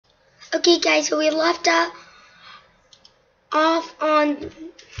Okay guys, so we left off on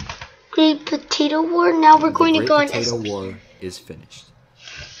Great Potato War. Now we're going to go on Great Potato War is finished.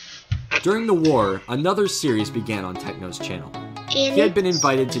 During the war, another series began on Techno's channel. He had been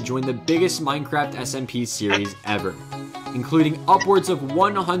invited to join the biggest Minecraft SMP series ever, including upwards of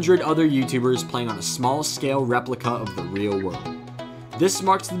 100 other YouTubers playing on a small-scale replica of the real world. This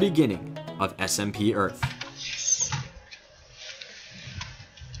marks the beginning of SMP Earth.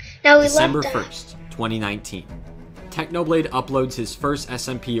 Now we December 1st, 2019. Tecnoblade uploads his first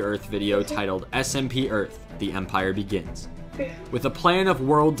SMP Earth video titled SMP Earth, The Empire Begins. With a plan of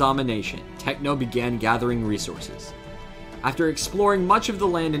world domination, Techno began gathering resources. After exploring much of the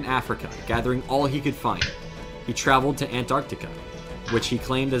land in Africa, gathering all he could find, he traveled to Antarctica, which he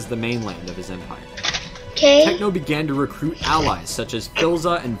claimed as the mainland of his empire. Techno began to recruit allies such as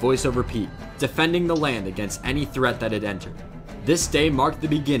Philza and VoiceOver Pete, defending the land against any threat that had entered. This day marked the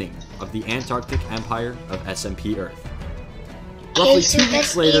beginning of the Antarctic Empire of SMP Earth. Roughly 2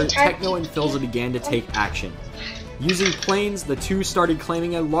 weeks later, Techno and Philza began to take action. Using planes, the two started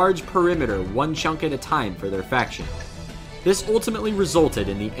claiming a large perimeter, one chunk at a time, for their faction. This ultimately resulted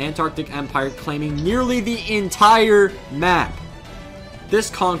in the Antarctic Empire claiming nearly the entire map. This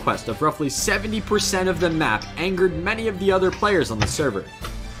conquest of roughly 70% of the map angered many of the other players on the server,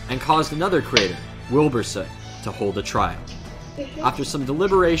 and caused another creator, Wilburson, to hold a trial. After some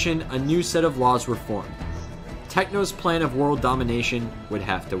deliberation, a new set of laws were formed. Techno's plan of world domination would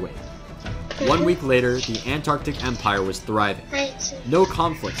have to wait. 1 week later, the Antarctic Empire was thriving. No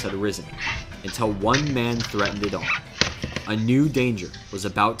conflicts had arisen, until one man threatened it all. A new danger was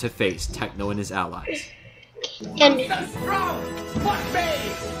about to face Techno and his allies.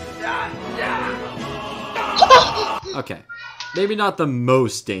 Okay, maybe not the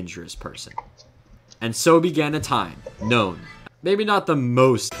most dangerous person. And so began a time known, maybe not the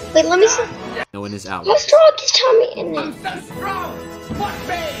most. Wait, let me see. No one is out. How strong is Tommy in there?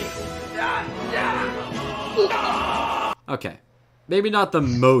 Okay, maybe not the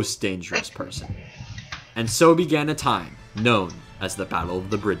most dangerous person. And so began a time known as the Battle of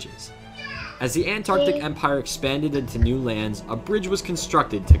the Bridges. As the Antarctic Empire expanded into new lands, a bridge was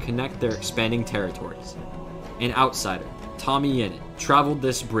constructed to connect their expanding territories. An outsider, Tommy Yennett, traveled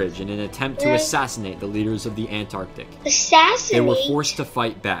this bridge in an attempt to assassinate the leaders of the Antarctic. They were forced to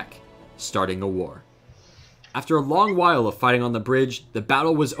fight back, starting a war. After a long while of fighting on the bridge, the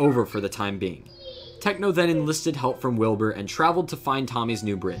battle was over for the time being. Techno then enlisted help from Wilbur and traveled to find Tommy's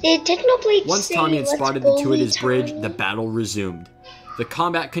new bridge. Once Tommy had spotted the two at his bridge, the battle resumed. The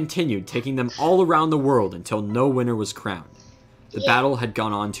combat continued, taking them all around the world until no winner was crowned. The battle had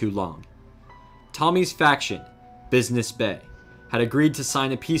gone on too long. Tommy's faction, Business Bay, had agreed to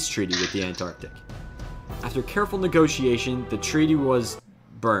sign a peace treaty with the Antarctic. After careful negotiation, the treaty was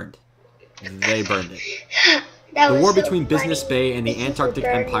burned. They burned it. The war between Business Bay and the Antarctic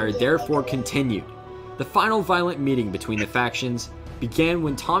Empire therefore continued. The final violent meeting between the factions began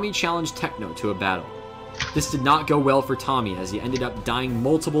when Tommy challenged Techno to a battle. This did not go well for Tommy, as he ended up dying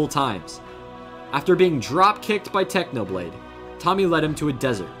multiple times. After being drop-kicked by Tecnoblade, Tommy led him to a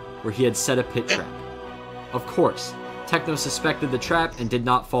desert where he had set a pit trap. Of course, Techno suspected the trap and did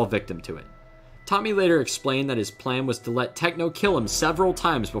not fall victim to it. Tommy later explained that his plan was to let Techno kill him several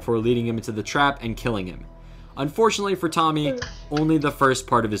times before leading him into the trap and killing him. Unfortunately for Tommy, only the first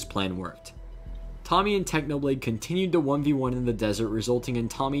part of his plan worked. Tommy and Tecnoblade continued to 1v1 in the desert, resulting in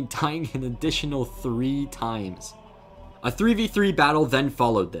Tommy dying an additional 3 times. A 3v3 battle then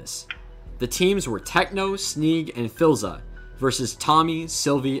followed this. The teams were Techno, Sneeg, and Philza versus Tommy,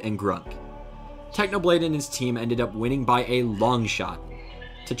 Sylvie, and Grunk. Tecnoblade and his team ended up winning by a long shot.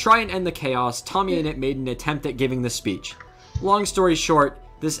 To try and end the chaos, Tommy and it made an attempt at giving the speech. Long story short,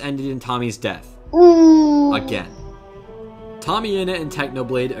 this ended in Tommy's death. Again. Tommy Yennett and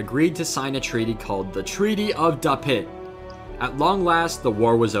Tecnoblade agreed to sign a treaty called the Treaty of Da Pit. At long last, the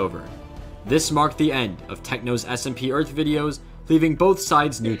war was over. This marked the end of Techno's SMP Earth videos, leaving both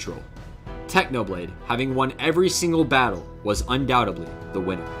sides neutral. Tecnoblade, having won every single battle, was undoubtedly the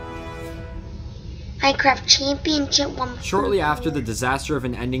winner. Minecraft Championship 1. Shortly after the disaster of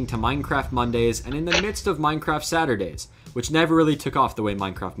an ending to Minecraft Mondays, and in the midst of Minecraft Saturdays, which never really took off the way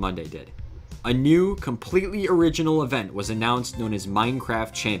Minecraft Monday did, a new, completely original event was announced known as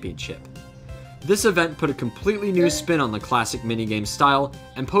Minecraft Championship. This event put a completely new spin on the classic minigame style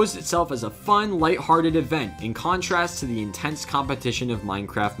and posed itself as a fun, light-hearted event in contrast to the intense competition of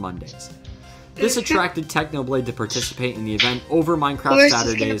Minecraft Mondays. This attracted Tecnoblade to participate in the event over Minecraft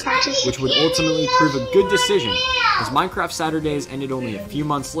Saturdays, which would ultimately prove a good decision, as Minecraft Saturdays ended only a few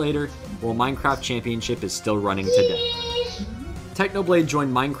months later, while Minecraft Championship is still running today. Technoblade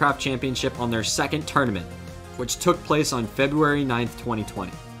joined Minecraft Championship on their second tournament, which took place on February 9th,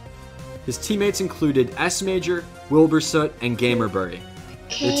 2020. His teammates included S-Major, Wilbursoot, and Gamerbury.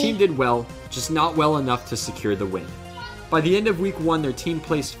 Their team did well, just not well enough to secure the win. By the end of week 1, their team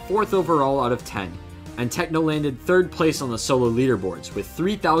placed 4th overall out of 10, and Techno landed 3rd place on the solo leaderboards with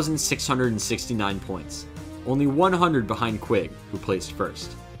 3,669 points, only 100 behind Quig, who placed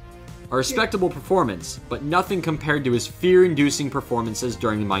 1st. A respectable performance, but nothing compared to his fear-inducing performances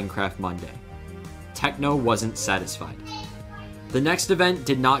during Minecraft Monday. Techno wasn't satisfied. The next event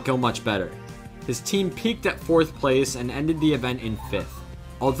did not go much better. His team peaked at 4th place and ended the event in 5th,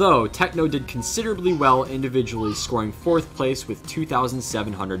 although Techno did considerably well individually, scoring 4th place with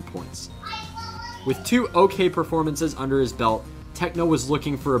 2,700 points. With 2 okay performances under his belt, Techno was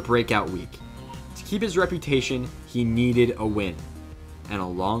looking for a breakout week. To keep his reputation, he needed a win. And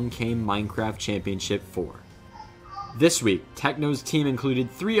along came Minecraft Championship 4. This week, Techno's team included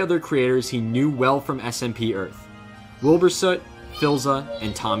 3 other creators he knew well from SMP Earth: Wilbursoot, Filza,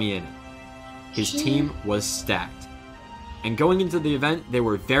 and Tommy Innit. His team was stacked. And going into the event, they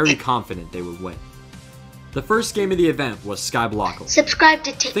were very confident they would win. The first game of the event was Skyblockle. Subscribe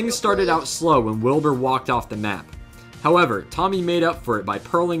to Tecnoblade. Things started out slow when Wilbur walked off the map. However, Tommy made up for it by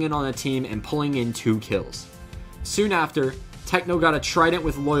pearling in on a team and pulling in 2 kills. Soon after, Techno got a trident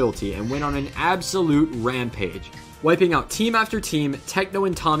with loyalty and went on an absolute rampage. Wiping out team after team, Techno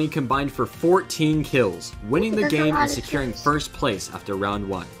and Tommy combined for 14 kills, winning the game and securing 1st place after round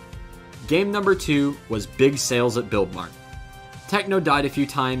 1. Game number 2 was big sales at Build Mart. Techno died a few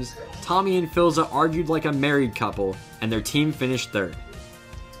times, Tommy and Filza argued like a married couple, and their team finished 3rd.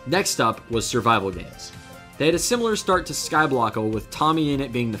 Next up was Survival Games. They had a similar start to Skyblockle, with Tommy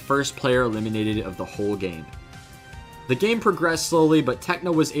Innit being the first player eliminated of the whole game. The game progressed slowly, but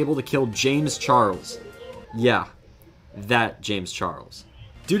Techno was able to kill James Charles. Yeah, that James Charles.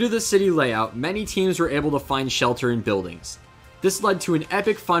 Due to the city layout, many teams were able to find shelter in buildings. This led to an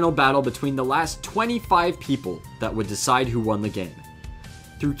epic final battle between the last 25 people that would decide who won the game.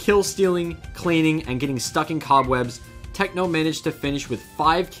 Through kill stealing, cleaning, and getting stuck in cobwebs, Techno managed to finish with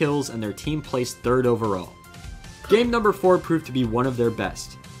 5 kills and their team placed 3rd overall. Game number 4 proved to be one of their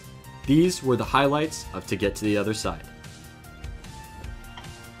best. These were the highlights of To Get to the Other Side.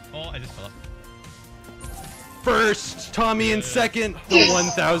 Oh, I just fell off. First, Tommy in second. The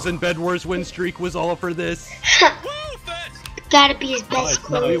 1,000 Bed Wars win streak was all for this. Gotta be his best.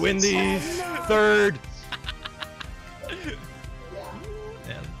 We win these. Third.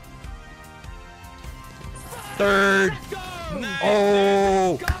 Third.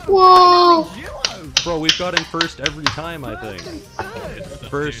 Oh. Whoa. Bro, we've got in first every time, I think.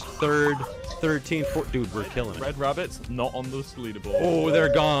 First, third, 13, 14. Dude, we're killing it. Red Rabbits not on this leaderboard. Oh,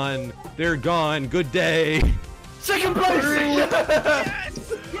 they're gone. They're gone. Good day. Second place! Yes!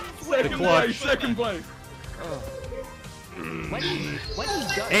 Second clutch. place! Oh.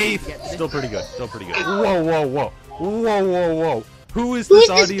 8th. Still pretty good. Still pretty good. Whoa, whoa, whoa. Whoa, whoa, whoa. Who is this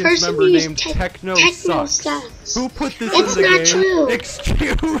audience member named Techno Sucks? Who put this in the game? True.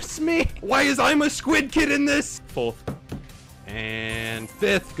 Excuse me? Why is I'm a Squid Kid in this? 4th. And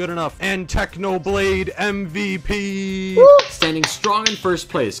 5th, good enough. And Technoblade MVP. Woo. Standing strong in 1st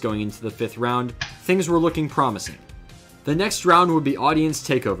place going into the 5th round, things were looking promising. The next round would be audience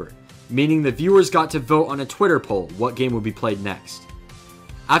takeover, meaning the viewers got to vote on a Twitter poll what game would be played next.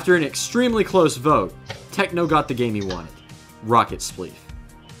 After an extremely close vote, Techno got the game he wanted, Rocket Spleef.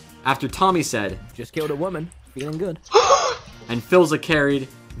 After Tommy said, "Just killed a woman, feeling good," and Filza carried,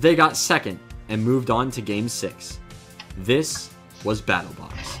 they got 2nd and moved on to Game 6. This was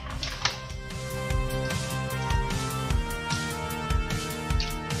BattleBox.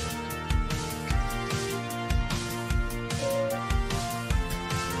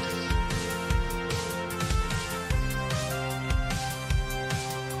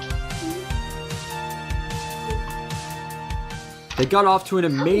 They got off to an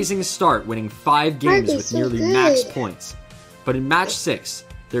amazing start, winning 5 games with nearly max points. But in match 6,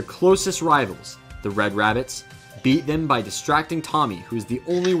 their closest rivals, the Red Rabbits, beat them by distracting Tommy, who is the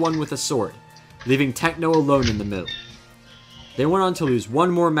only one with a sword, leaving Techno alone in the middle. They went on to lose one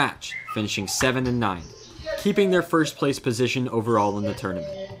more match, finishing 7-9, keeping their 1st place position overall in the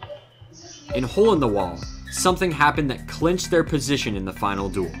tournament. In Hole in the Wall, something happened that clinched their position in the final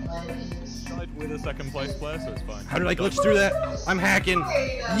duel. With a 2nd place player, so it's fine. How did I glitch through that? I'm hacking.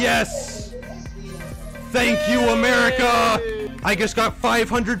 Yes! Thank you, America! I just got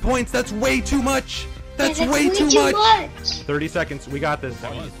 500 points. That's way too much. That's way too much. 30 seconds. We got this.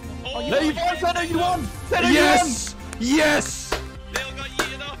 Oh, Yes! Yes!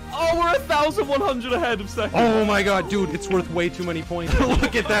 Oh, we're 1,100 ahead of second. Oh my god, dude, it's worth way too many points.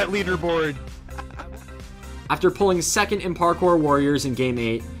 Look at that leaderboard. After pulling second in Parkour Warriors in Game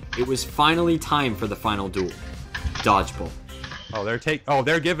 8, it was finally time for the final duel. Dodgeball. Oh,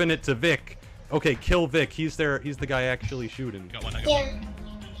 they're giving it to Vic. Okay, kill Vic. He's the guy actually shooting. Yeah.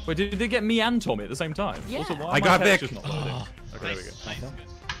 Wait, did they get me and Tommy at the same time? Yeah. Also, why I are my got textures Vic. not loading? Okay, there we go.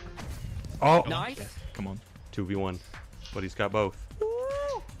 Oh, Nice. Come on. 2v1. But he's got both.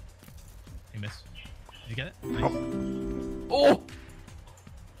 You missed. Did you get it? Oh!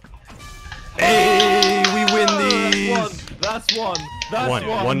 Hey, we win these. That's one. That's one.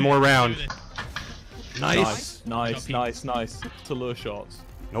 One more round. Nice. Nice. Nice. To lure shots.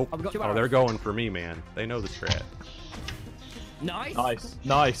 Nope. I've got two Oh, they're going for me, man. They know the strat. Nice.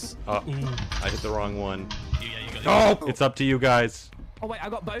 Oh, I hit the wrong one. Yeah, you got it. Oh, it's up to you guys. Oh wait, I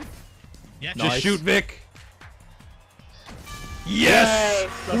got both. Yeah, Just Nice. shoot Vic. Yes!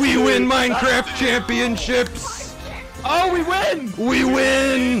 We win Minecraft Championships! Oh, we win! We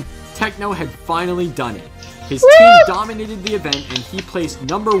win! Techno had finally done it. His team dominated the event and he placed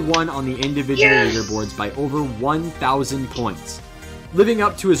number 1 on the individual leaderboards by over 1,000 points, living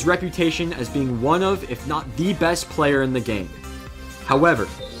up to his reputation as being one of, if not the best player in the game. However,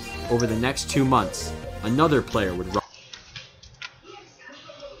 over the next 2 months, another player would rise.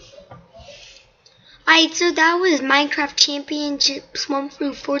 Alright, so that was Minecraft Championships 1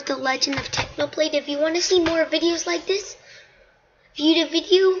 through 4, The Legend of Tecnoblade. If you want to see more videos like this, view the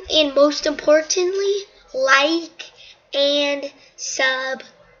video, and most importantly, like and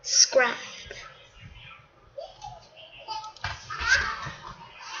subscribe.